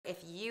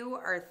you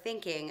are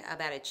thinking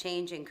about a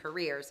change in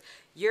careers,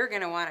 you're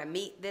going to want to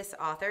meet this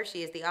author.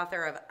 She is the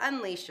author of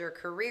Unleash Your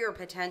Career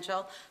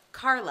Potential,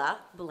 Karla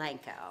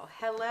Blanco.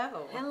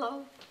 Hello.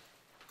 Hello.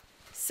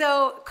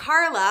 So,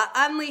 Karla,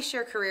 Unleash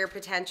Your Career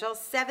Potential,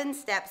 7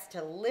 Steps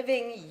to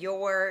Living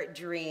Your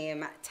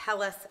Dream.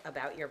 Tell us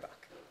about your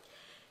book.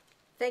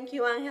 Thank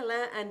you,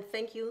 Angela, and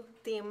thank you,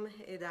 Tim,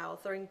 the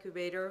Author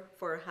Incubator,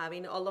 for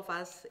having all of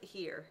us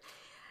here.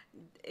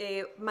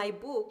 My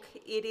book,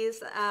 it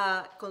is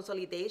a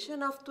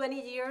consolidation of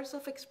 20 years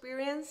of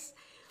experience.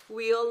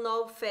 We all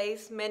know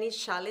face many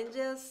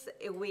challenges.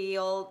 We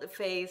all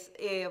face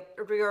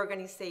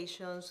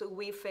reorganizations.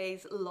 We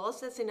face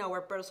losses in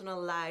our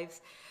personal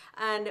lives.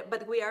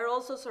 But we are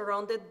also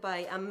surrounded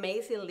by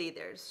amazing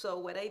leaders. So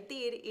what I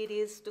did, it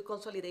is to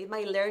consolidate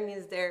my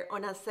learnings there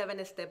on a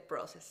 7-step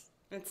process.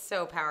 It's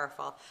so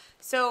powerful.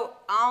 So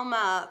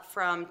Alma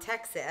from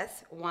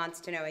Texas wants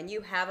to know, and you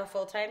have a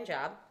full-time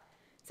job.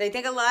 So I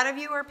think a lot of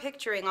you are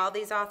picturing all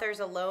these authors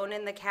alone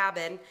in the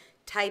cabin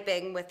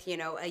typing with,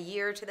 a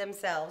year to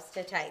themselves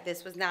to type.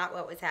 This was not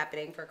what was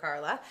happening for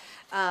Karla.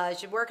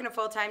 She's working a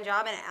full-time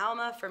job, and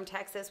Alma from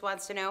Texas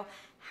wants to know,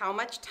 how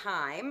much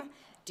time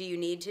do you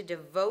need to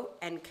devote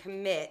and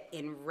commit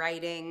in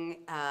writing,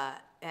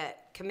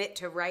 commit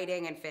to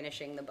writing and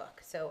finishing the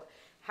book? So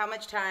how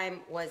much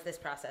time was this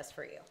process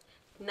for you?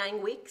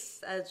 9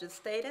 weeks, as you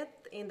stated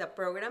in the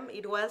program.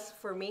 It was,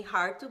 for me,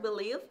 hard to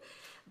believe,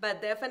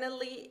 but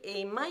definitely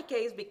in my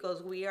case,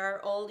 because we are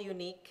all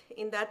unique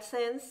in that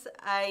sense,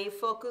 I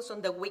focus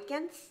on the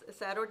weekends,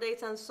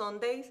 Saturdays and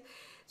Sundays.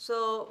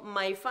 So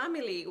my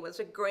family was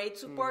a great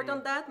support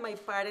on that. My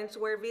parents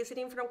were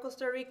visiting from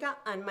Costa Rica,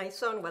 and my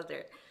son was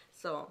there.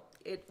 So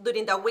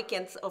during the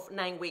weekends of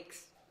 9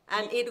 weeks,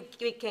 and it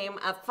became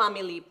a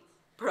family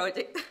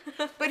project.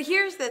 But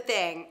here's the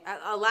thing.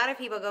 A lot of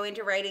people go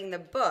into writing the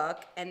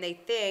book and they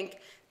think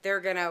they're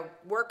going to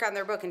work on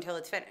their book until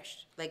it's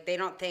finished. Like, they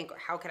don't think,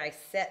 how could I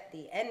set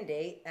the end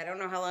date? I don't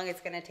know how long it's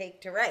going to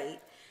take to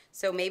write.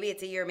 So maybe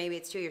it's a year, maybe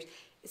it's 2 years.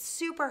 It's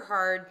super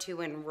hard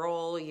to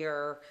enroll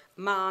your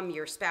mom,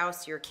 your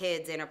spouse, your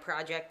kids in a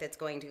project that's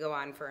going to go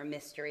on for a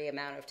mystery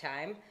amount of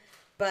time.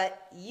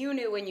 But you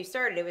knew when you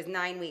started it was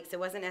 9 weeks. It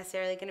wasn't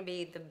necessarily going to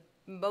be the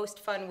most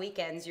fun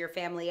weekends your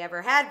family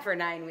ever had for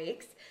 9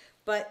 weeks.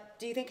 But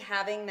do you think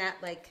having that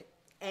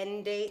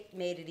end date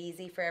made it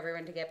easy for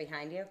everyone to get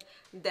behind you?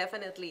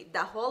 Definitely.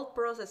 The whole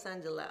process,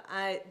 Angela,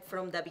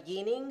 from the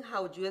beginning,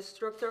 how you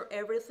structure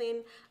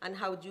everything and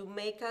how you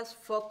make us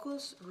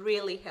focus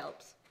really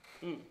helps.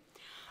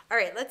 All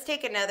right, let's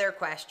take another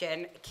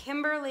question.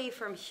 Kimberly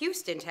from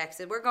Houston,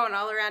 Texas. We're going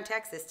all around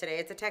Texas today.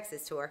 It's a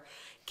Texas tour.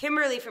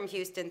 Kimberly from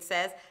Houston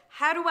says,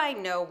 how do I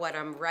know what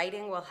I'm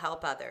writing will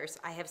help others?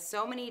 I have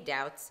so many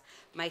doubts.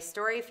 My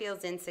story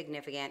feels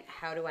insignificant.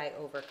 How do I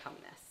overcome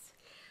this?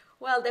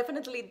 Well,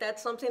 definitely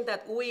that's something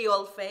that we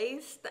all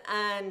faced.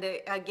 And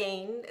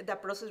again, the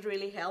process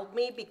really helped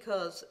me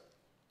because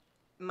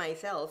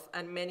myself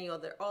and many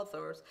other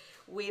authors,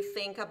 we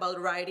think about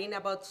writing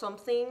about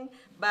something,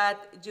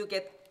 but you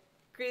get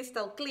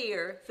crystal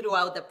clear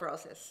throughout the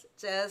process,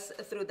 just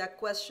through the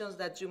questions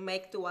that you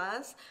make to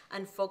us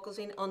and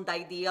focusing on the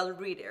ideal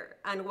reader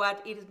and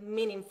what is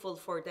meaningful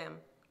for them.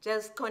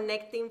 Just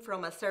connecting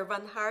from a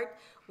servant heart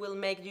will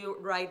make you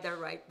write the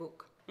right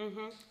book.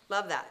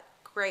 Love that.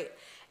 Great.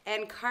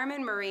 And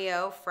Carmen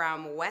Murillo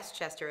from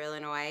Westchester,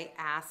 Illinois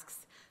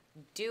asks,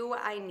 do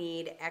I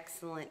need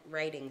excellent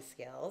writing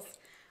skills?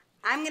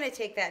 I'm going to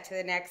take that to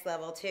the next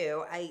level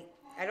too.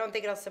 I don't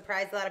think it'll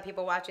surprise a lot of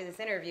people watching this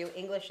interview.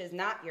 English is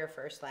not your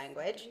first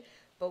language,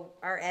 but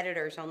our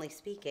editors only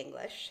speak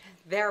English.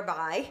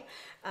 Thereby,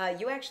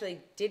 you actually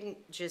didn't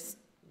just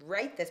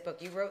write this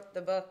book. You wrote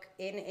the book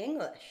in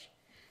English.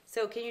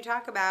 So can you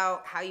talk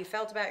about how you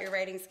felt about your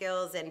writing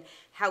skills and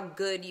how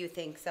good you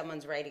think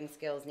someone's writing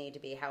skills need to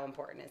be? How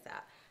important is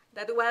that?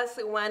 That was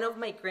one of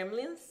my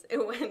gremlins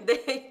when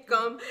they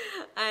come.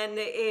 And,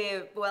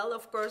 well,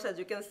 of course, as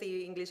you can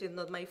see, English is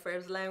not my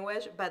first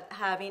language, but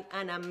having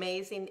an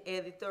amazing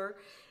editor,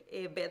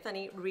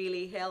 Bethany,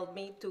 really helped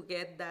me to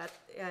get that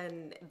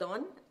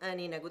done and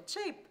in a good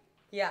shape.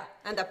 Yeah.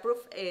 And the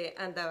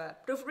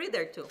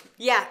proofreader, too.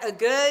 Yeah, a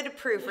good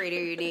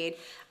proofreader you need.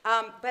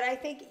 But I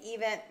think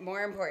even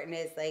more important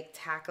is,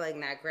 tackling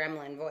that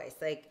gremlin voice.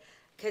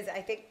 Because I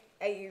think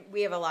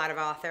we have a lot of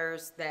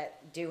authors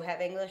that do have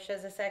English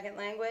as a second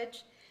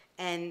language,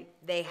 and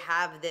they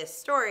have this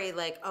story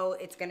oh,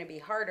 it's going to be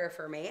harder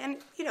for me. And,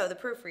 the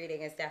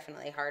proofreading is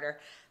definitely harder,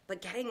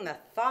 but getting the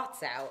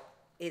thoughts out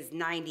is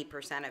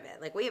 90% of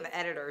it. We have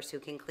editors who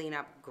can clean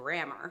up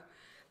grammar,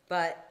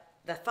 but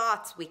the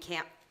thoughts, we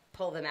can't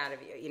pull them out of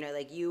you.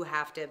 You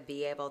have to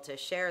be able to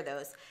share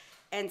those.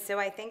 And so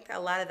I think a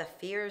lot of the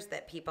fears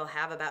that people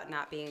have about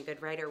not being a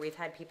good writer, we've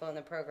had people in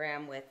the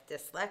program with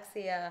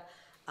dyslexia,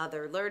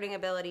 other learning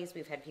abilities.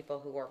 We've had people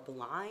who are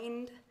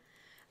blind.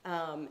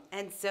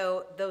 And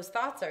so those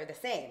thoughts are the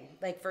same.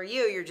 For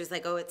you, you're just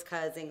oh, it's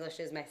because English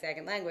is my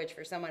second language.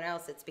 For someone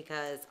else, it's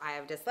because I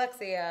have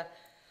dyslexia,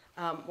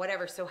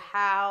 whatever. So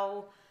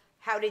how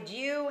How did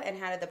you and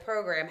how did the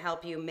program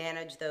help you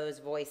manage those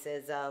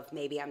voices of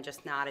maybe I'm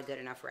just not a good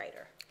enough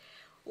writer?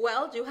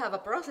 Well, you have a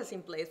process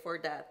in place for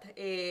that.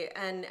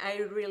 And I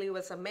really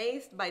was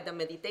amazed by the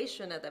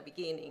meditation at the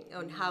beginning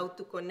on how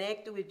to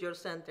connect with your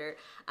center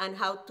and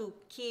how to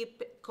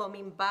keep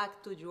coming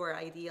back to your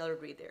ideal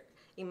reader.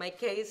 In my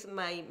case,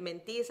 my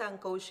mentees and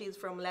coaches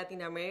from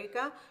Latin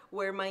America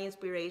were my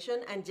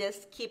inspiration, and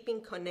just keeping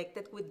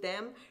connected with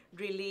them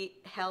really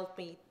helped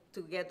me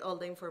to get all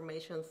the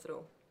information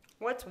through.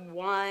 What's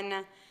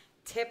one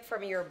tip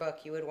from your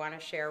book you would want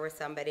to share with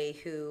somebody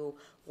who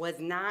was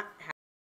not